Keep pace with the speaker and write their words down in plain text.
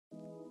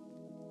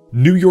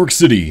New York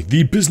City,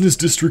 the business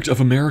district of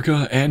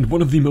America and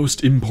one of the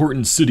most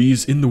important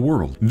cities in the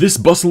world. This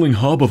bustling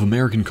hub of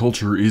American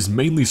culture is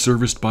mainly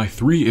serviced by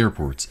three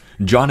airports: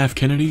 John F.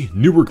 Kennedy,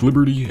 Newark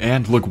Liberty,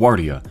 and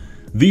LaGuardia.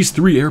 These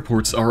three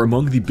airports are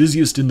among the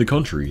busiest in the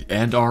country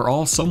and are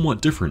all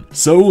somewhat different.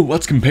 So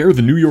let's compare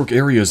the New York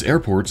area's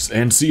airports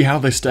and see how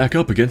they stack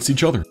up against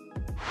each other.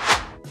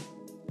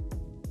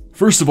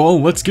 First of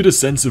all, let's get a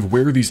sense of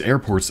where these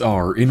airports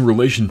are in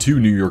relation to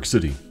New York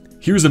City.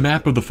 Here's a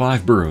map of the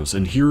 5 boroughs,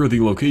 and here are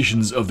the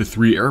locations of the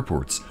 3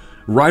 airports.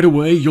 Right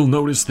away, you'll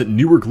notice that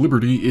Newark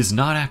Liberty is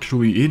not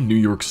actually in New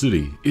York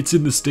City. It's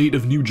in the state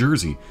of New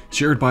Jersey,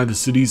 shared by the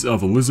cities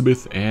of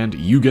Elizabeth and,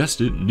 you guessed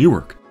it,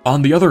 Newark.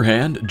 On the other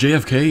hand,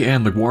 JFK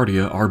and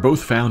LaGuardia are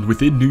both found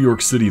within New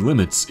York City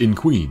limits in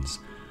Queens.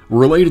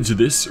 Related to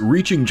this,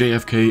 reaching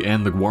JFK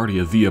and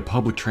LaGuardia via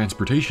public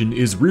transportation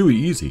is really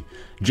easy.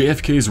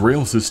 JFK's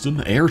rail system,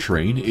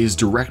 AirTrain, is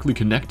directly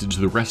connected to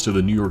the rest of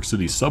the New York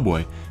City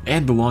subway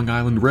and the Long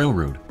Island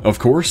Railroad. Of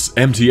course,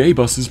 MTA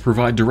buses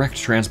provide direct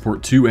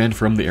transport to and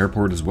from the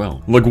airport as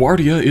well.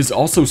 LaGuardia is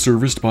also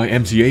serviced by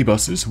MTA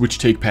buses, which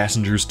take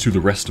passengers to the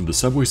rest of the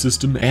subway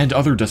system and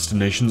other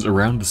destinations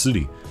around the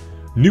city.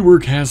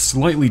 Newark has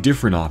slightly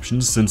different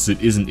options since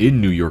it isn't in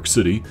New York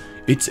City.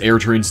 Its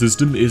AirTrain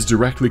system is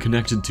directly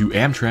connected to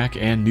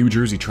Amtrak and New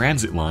Jersey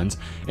Transit lines,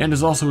 and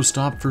is also a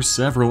stop for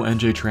several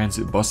NJ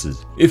Transit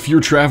buses. If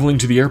you're traveling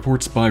to the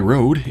airports by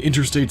road,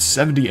 Interstates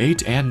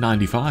 78 and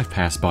 95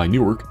 pass by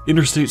Newark,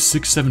 Interstate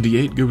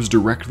 678 goes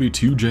directly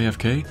to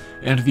JFK,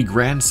 and the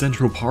Grand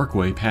Central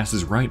Parkway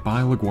passes right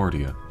by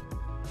LaGuardia.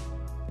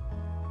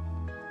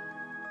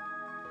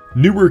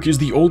 Newark is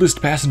the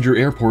oldest passenger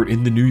airport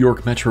in the New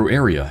York metro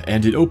area,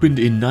 and it opened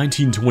in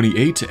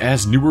 1928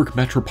 as Newark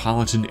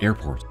Metropolitan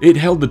Airport. It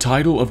held the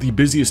title of the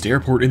busiest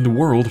airport in the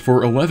world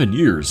for 11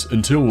 years,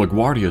 until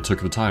LaGuardia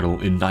took the title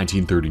in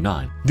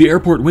 1939. The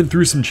airport went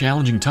through some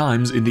challenging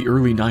times in the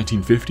early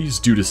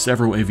 1950s due to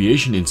several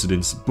aviation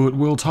incidents, but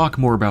we'll talk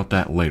more about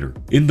that later.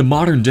 In the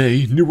modern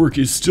day, Newark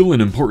is still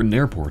an important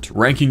airport,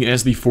 ranking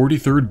as the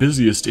 43rd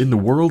busiest in the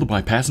world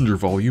by passenger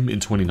volume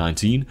in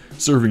 2019,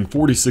 serving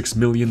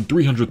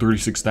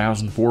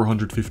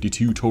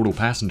 46,336,452 total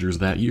passengers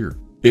that year.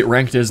 It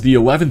ranked as the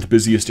 11th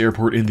busiest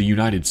airport in the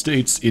United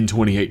States in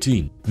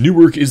 2018.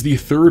 Newark is the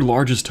 3rd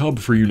largest hub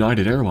for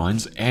United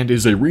Airlines and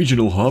is a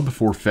regional hub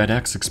for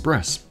FedEx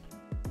Express.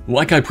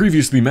 Like I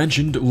previously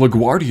mentioned,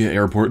 LaGuardia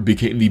Airport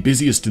became the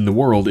busiest in the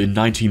world in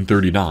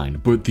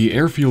 1939, but the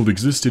airfield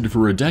existed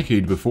for a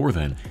decade before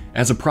then,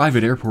 as a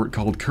private airport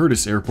called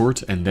Curtis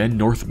Airport and then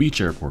North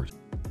Beach Airport.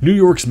 New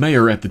York's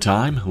mayor at the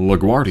time,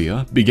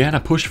 LaGuardia, began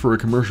a push for a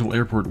commercial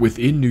airport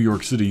within New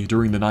York City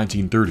during the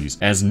 1930s,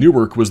 as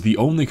Newark was the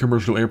only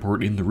commercial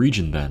airport in the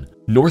region then.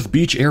 North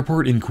Beach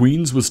Airport in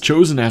Queens was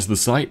chosen as the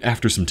site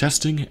after some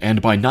testing,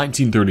 and by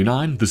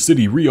 1939, the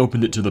city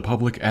reopened it to the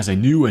public as a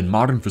new and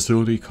modern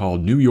facility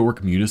called New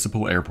York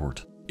Municipal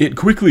Airport. It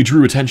quickly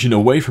drew attention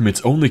away from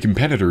its only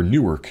competitor,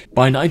 Newark.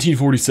 By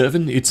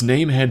 1947, its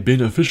name had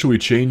been officially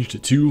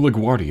changed to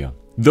LaGuardia.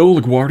 Though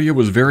LaGuardia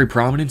was very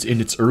prominent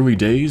in its early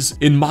days,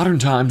 in modern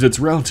times it's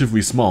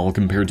relatively small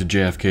compared to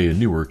JFK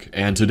and Newark,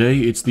 and today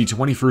it's the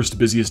 21st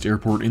busiest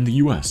airport in the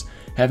US,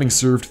 having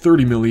served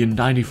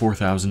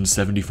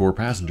 30,094,074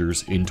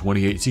 passengers in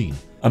 2018.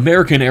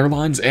 American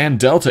Airlines and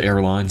Delta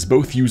Airlines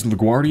both use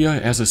LaGuardia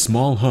as a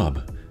small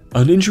hub.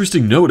 An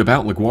interesting note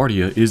about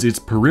LaGuardia is its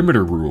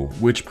perimeter rule,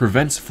 which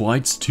prevents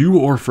flights to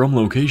or from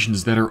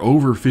locations that are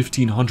over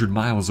 1,500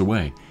 miles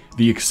away.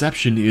 The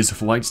exception is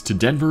flights to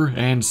Denver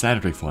and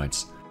Saturday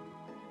flights.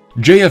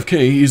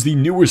 JFK is the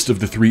newest of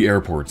the 3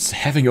 airports,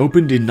 having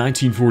opened in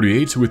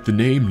 1948 with the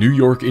name New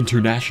York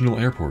International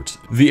Airport.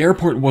 The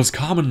airport was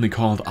commonly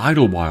called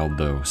Idlewild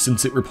though,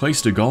 since it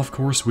replaced a golf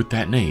course with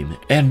that name,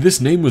 and this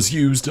name was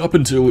used up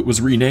until it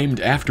was renamed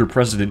after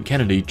President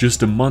Kennedy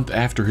just a month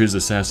after his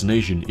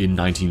assassination in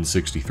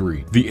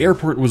 1963. The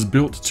airport was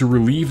built to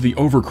relieve the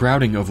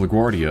overcrowding of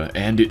LaGuardia,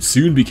 and it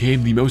soon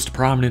became the most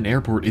prominent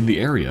airport in the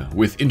area,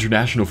 with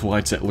international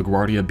flights at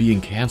LaGuardia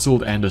being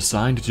cancelled and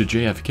assigned to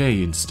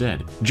JFK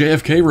instead.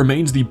 JFK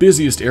remains the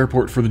busiest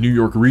airport for the New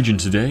York region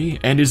today,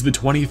 and is the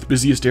 20th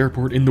busiest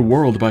airport in the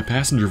world by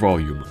passenger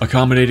volume,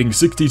 accommodating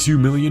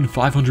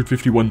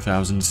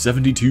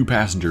 62,551,072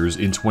 passengers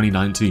in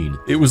 2019.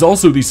 It was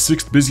also the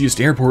 6th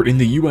busiest airport in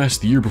the US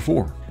the year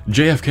before.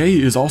 JFK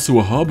is also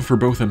a hub for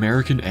both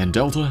American and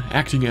Delta,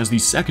 acting as the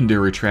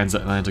secondary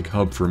transatlantic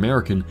hub for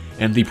American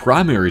and the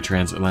primary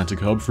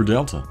transatlantic hub for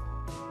Delta.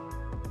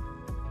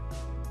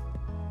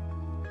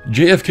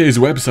 JFK's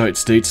website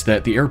states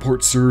that the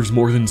airport serves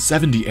more than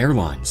 70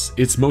 airlines.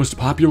 Its most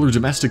popular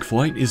domestic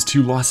flight is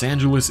to Los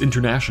Angeles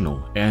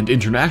International, and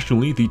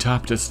internationally the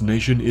top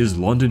destination is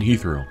London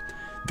Heathrow.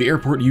 The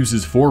airport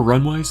uses 4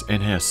 runways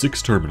and has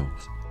 6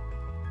 terminals.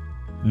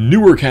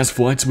 Newark has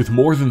flights with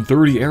more than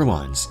 30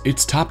 airlines.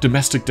 Its top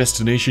domestic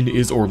destination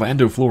is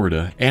Orlando,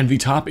 Florida, and the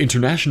top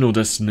international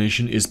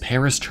destination is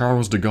Paris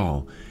Charles de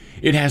Gaulle.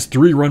 It has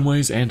 3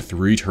 runways and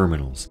 3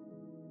 terminals.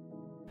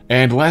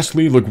 And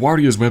lastly,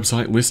 LaGuardia's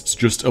website lists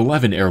just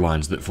 11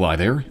 airlines that fly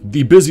there.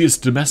 The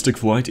busiest domestic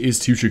flight is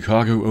to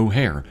Chicago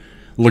O'Hare.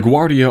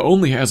 LaGuardia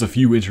only has a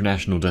few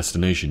international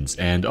destinations,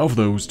 and of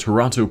those,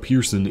 Toronto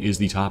Pearson is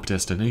the top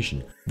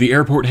destination. The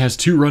airport has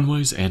 2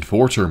 runways and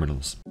 4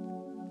 terminals.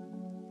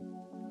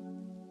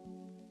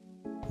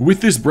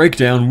 With this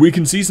breakdown, we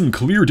can see some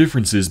clear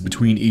differences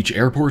between each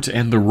airport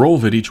and the role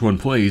that each one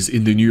plays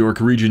in the New York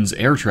region's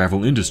air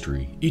travel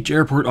industry. Each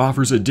airport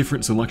offers a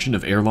different selection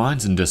of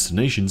airlines and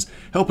destinations,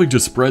 helping to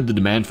spread the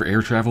demand for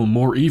air travel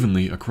more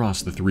evenly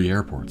across the 3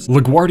 airports.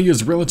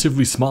 LaGuardia's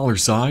relatively smaller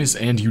size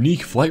and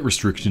unique flight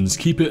restrictions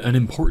keep it an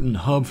important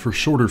hub for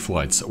shorter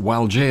flights,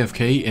 while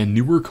JFK and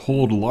Newark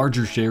hold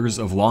larger shares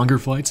of longer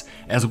flights,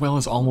 as well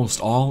as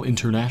almost all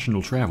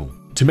international travel.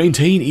 To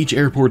maintain each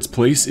airport's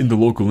place in the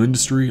local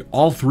industry,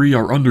 all 3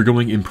 are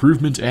undergoing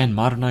improvement and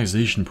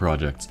modernization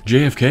projects.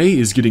 JFK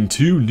is getting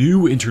 2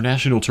 new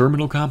international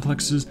terminal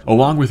complexes,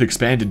 along with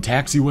expanded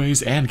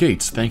taxiways and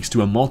gates thanks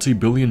to a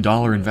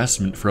multi-billion-dollar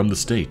investment from the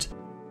state.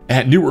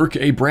 At Newark,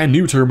 a brand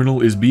new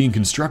terminal is being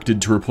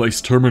constructed to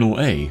replace Terminal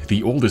A,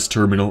 the oldest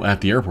terminal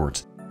at the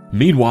airport.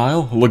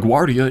 Meanwhile,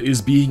 LaGuardia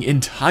is being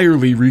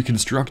entirely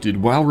reconstructed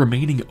while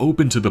remaining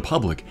open to the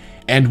public,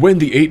 and when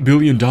the $8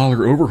 billion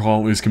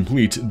overhaul is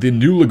complete, the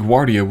new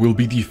LaGuardia will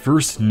be the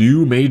first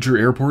new major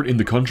airport in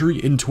the country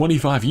in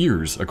 25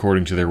 years,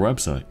 according to their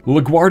website.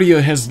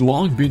 LaGuardia has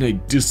long been a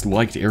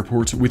disliked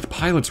airport, with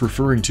pilots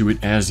referring to it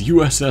as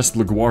USS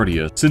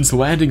LaGuardia, since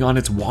landing on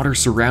its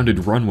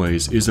water-surrounded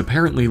runways is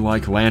apparently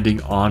like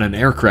landing on an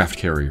aircraft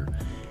carrier.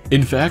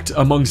 In fact,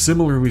 among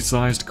similarly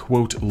sized,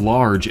 quote,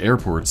 large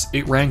airports,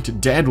 it ranked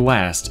dead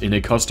last in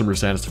a customer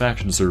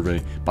satisfaction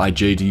survey by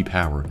J.D.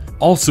 Power.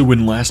 Also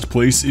in last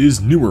place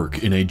is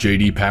Newark in a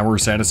J.D. Power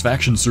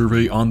satisfaction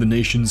survey on the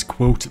nation's,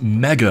 quote,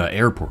 mega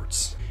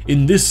airports.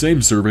 In this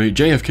same survey,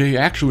 JFK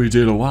actually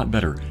did a lot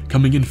better,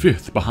 coming in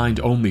 5th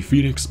behind only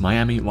Phoenix,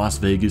 Miami, Las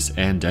Vegas,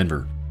 and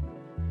Denver.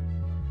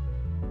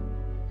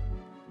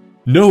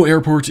 No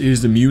airport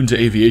is immune to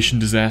aviation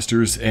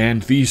disasters,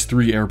 and these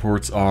 3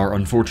 airports are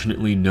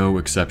unfortunately no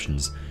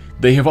exceptions.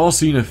 They have all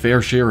seen a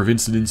fair share of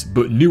incidents,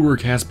 but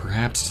Newark has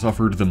perhaps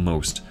suffered the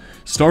most.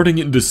 Starting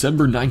in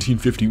December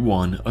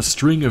 1951, a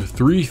string of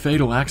 3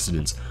 fatal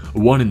accidents,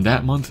 one in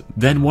that month,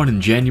 then one in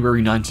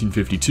January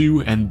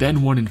 1952, and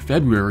then one in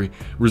February,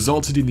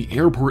 resulted in the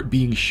airport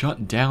being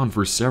shut down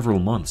for several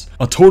months.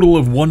 A total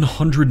of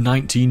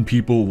 119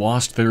 people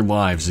lost their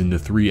lives in the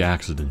 3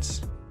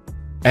 accidents.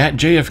 At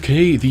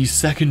JFK, the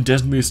second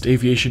deadliest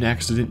aviation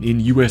accident in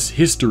U.S.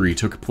 history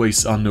took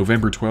place on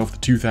November 12,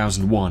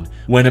 2001,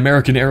 when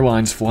American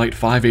Airlines Flight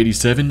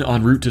 587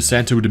 en route to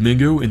Santo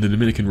Domingo in the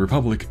Dominican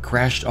Republic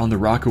crashed on the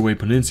Rockaway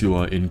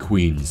Peninsula in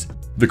Queens.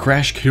 The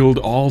crash killed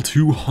all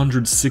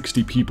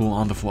 260 people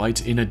on the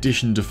flight, in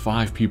addition to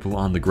 5 people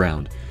on the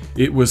ground.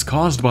 It was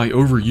caused by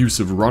overuse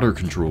of rudder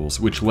controls,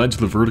 which led to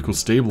the vertical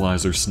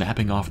stabilizer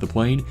snapping off the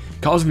plane,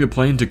 causing the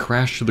plane to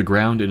crash to the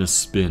ground in a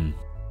spin.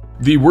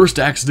 The worst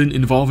accident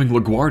involving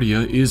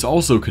LaGuardia is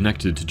also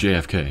connected to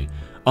JFK.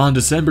 On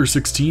December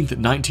 16,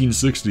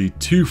 1960,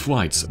 2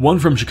 flights, one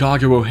from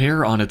Chicago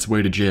O'Hare on its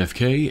way to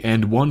JFK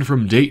and one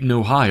from Dayton,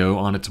 Ohio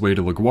on its way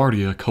to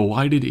LaGuardia,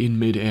 collided in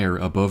mid-air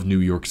above New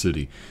York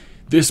City.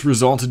 This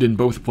resulted in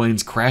both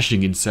planes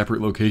crashing in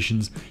separate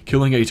locations,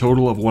 killing a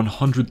total of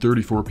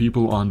 134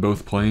 people on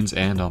both planes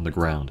and on the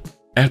ground.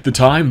 At the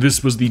time,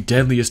 this was the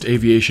deadliest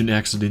aviation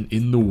accident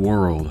in the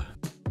world.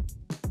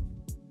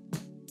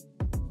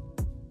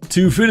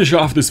 To finish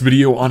off this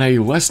video on a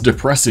less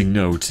depressing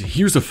note,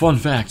 here's a fun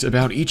fact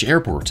about each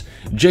airport.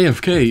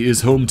 JFK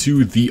is home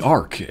to The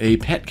Ark, a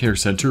pet care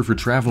center for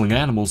traveling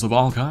animals of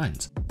all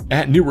kinds.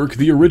 At Newark,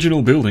 the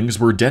original buildings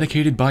were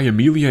dedicated by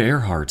Amelia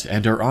Earhart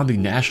and are on the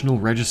National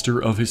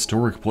Register of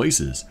Historic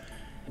Places.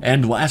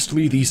 And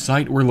lastly, the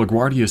site where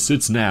LaGuardia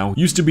sits now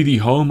used to be the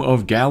home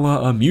of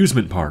Gala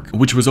Amusement Park,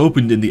 which was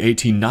opened in the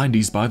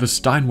 1890s by the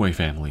Steinway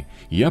family.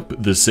 Yep,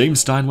 the same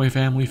Steinway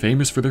family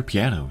famous for their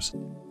pianos.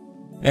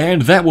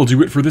 And that will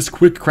do it for this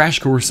quick crash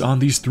course on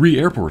these 3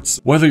 airports.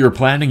 Whether you're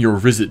planning your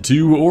visit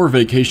to or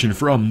vacation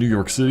from New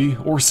York City,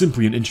 or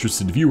simply an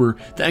interested viewer,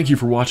 thank you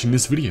for watching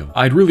this video.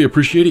 I'd really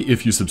appreciate it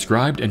if you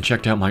subscribed and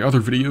checked out my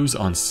other videos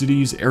on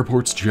cities,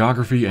 airports,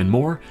 geography, and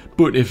more,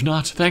 but if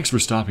not, thanks for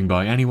stopping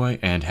by anyway,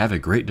 and have a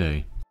great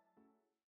day.